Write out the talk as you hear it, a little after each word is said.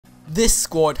This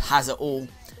squad has it all.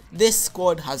 This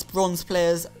squad has bronze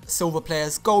players, silver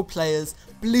players, gold players,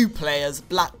 blue players,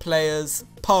 black players,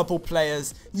 purple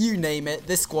players, you name it,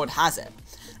 this squad has it.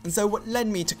 And so what led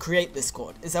me to create this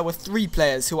squad is there were 3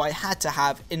 players who I had to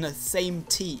have in the same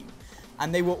team,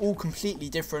 and they were all completely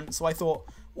different, so I thought,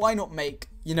 why not make,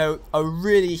 you know, a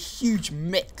really huge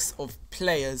mix of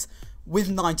players with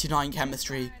 99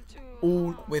 chemistry,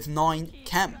 all with 9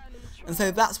 chem. And so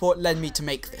that's what led me to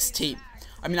make this team.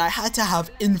 I mean, I had to have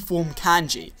Inform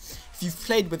Kanji. If you've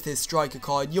played with his striker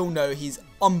card, you'll know he's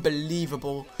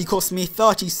unbelievable. He cost me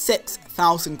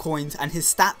 36,000 coins and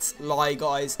his stats lie,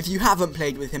 guys. If you haven't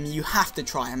played with him, you have to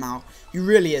try him out. He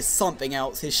really is something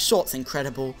else. His shot's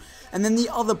incredible. And then the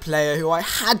other player who I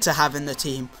had to have in the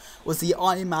team was the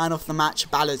Iron Man of the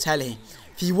match, Balotelli.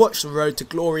 If you watch the Road to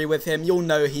Glory with him, you'll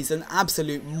know he's an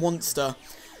absolute monster.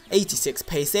 86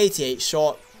 pace, 88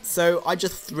 shot, so I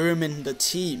just threw him in the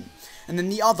team. And then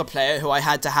the other player who I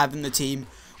had to have in the team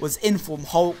was Inform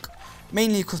Hulk,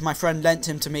 mainly because my friend lent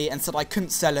him to me and said I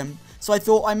couldn't sell him, so I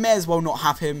thought I may as well not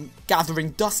have him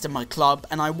gathering dust in my club,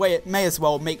 and I may as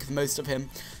well make the most of him,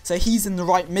 so he's in the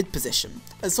right mid position.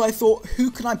 And so I thought,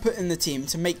 who can I put in the team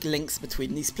to make links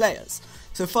between these players?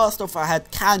 So first off, I had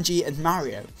Kanji and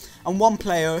Mario, and one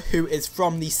player who is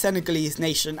from the Senegalese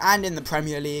nation and in the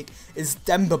Premier League is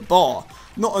Demba Ba.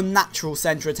 Not a natural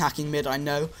centre attacking mid, I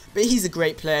know, but he's a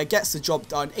great player, gets the job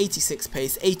done, 86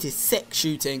 pace, 86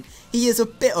 shooting, he is a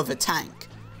bit of a tank.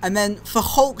 And then for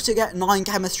Hulk to get 9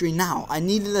 chemistry now, I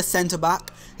needed a centre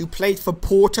back who played for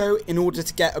Porto in order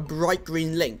to get a bright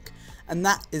green link, and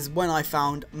that is when I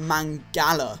found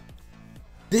Mangala.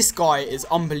 This guy is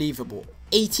unbelievable.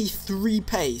 83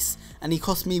 pace, and he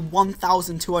cost me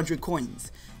 1,200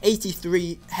 coins,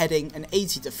 83 heading and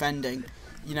 80 defending.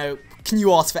 You know, can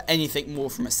you ask for anything more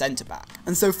from a centre back?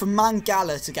 And so for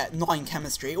Mangala to get 9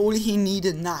 chemistry, all he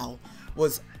needed now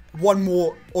was one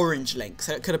more orange link,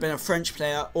 so it could have been a French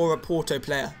player or a Porto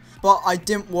player. But I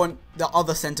didn't want the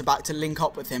other centre back to link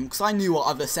up with him because I knew what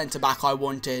other centre back I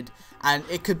wanted, and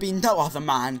it could be no other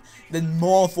man than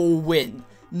Marvel Win.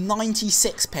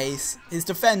 96 pace, his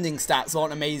defending stats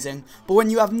aren't amazing, but when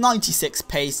you have 96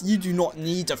 pace, you do not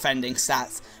need defending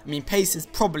stats. I mean, pace is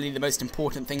probably the most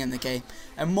important thing in the game,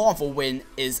 and Marvel Win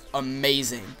is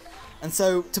amazing. And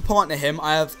so, to partner him,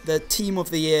 I have the Team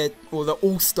of the Year, or the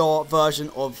All-Star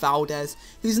version of Valdez,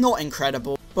 who's not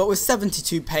incredible, but with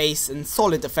 72 pace and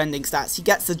solid defending stats, he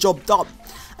gets the job done.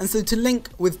 And so to link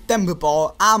with Demba Ba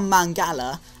and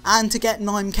Mangala, and to get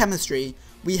 9 chemistry,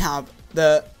 we have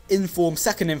the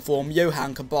second inform,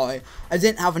 Johan Kabay. I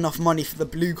didn't have enough money for the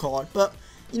blue card, but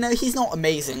you know, he's not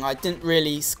amazing. I didn't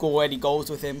really score any goals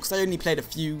with him because I only played a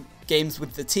few games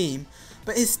with the team,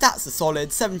 but his stats are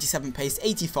solid. 77 pace,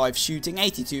 85 shooting,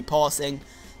 82 passing,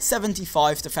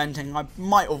 75 defending. I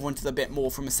might have wanted a bit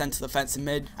more from a centre defensive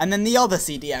mid. And then the other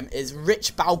CDM is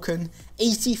Rich Balkan,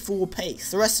 84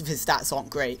 pace. The rest of his stats aren't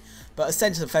great, but a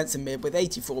centre defensive mid with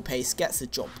 84 pace gets the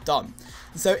job done.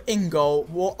 So in goal,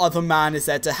 what other man is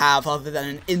there to have other than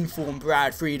an informed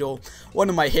Brad Friedel, one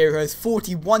of my heroes,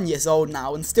 41 years old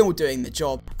now and still doing the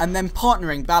job. And then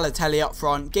partnering Balotelli up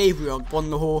front, Gabriel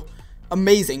Bonlahor,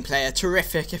 amazing player,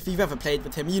 terrific. If you've ever played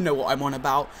with him, you know what I'm on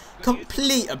about.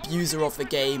 Complete abuser of the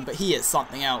game, but he is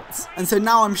something else. And so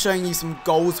now I'm showing you some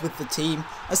goals with the team.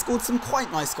 I scored some quite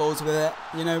nice goals with it.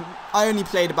 You know, I only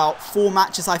played about 4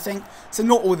 matches, I think, so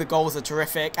not all the goals are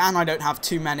terrific, and I don't have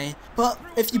too many. But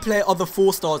if you play other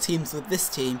 4-star teams with this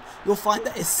team, you'll find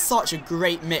that it's such a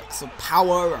great mix of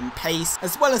power and pace,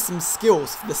 as well as some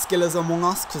skills for the skillers among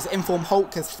us, because Inform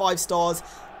Hulk has 5 stars,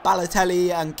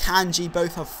 Balotelli and Kanji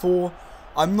both have 4.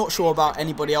 I'm not sure about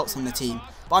anybody else on the team,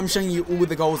 but I'm showing you all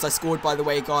the goals I scored, by the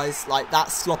way, guys, like that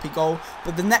sloppy goal.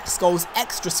 But the next goal's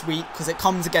extra sweet because it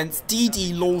comes against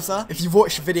DD Lawser. If you've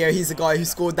watched the video, he's the guy who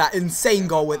scored that insane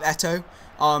goal with Eto.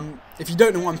 If you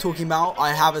don't know what I'm talking about,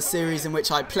 I have a series in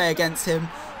which I play against him.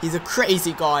 He's a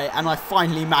crazy guy, and I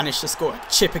finally managed to score a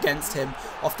chip against him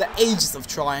after ages of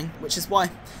trying, which is why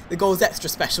the goal is extra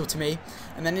special to me.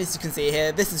 And then as you can see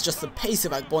here, this is just the pace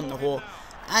of Agbonlahor,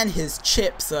 and his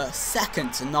chips are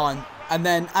second to none. And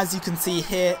then as you can see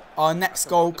here, our next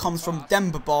goal comes from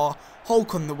Demba Ba,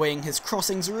 Hulk on the wing. His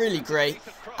crossing's really great,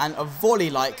 and a volley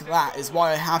like that is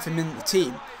why I have him in the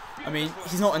team. I mean,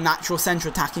 he's not a natural centre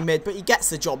attacking mid, but he gets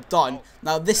the job done.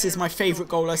 Now this is my favourite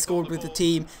goal I scored with the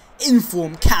team.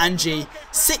 Inform Kanji,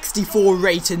 64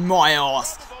 rated my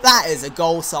arse. That is a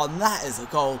goal, son, that is a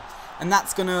goal. And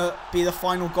that's going to be the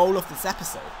final goal of this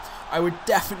episode. I would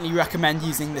definitely recommend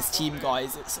using this team,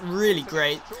 guys. It's really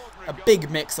great. A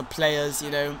big mix of players, you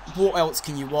know, what else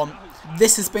can you want?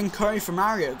 This has been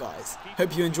CurryForMario, guys.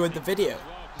 Hope you enjoyed the video.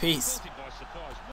 Peace.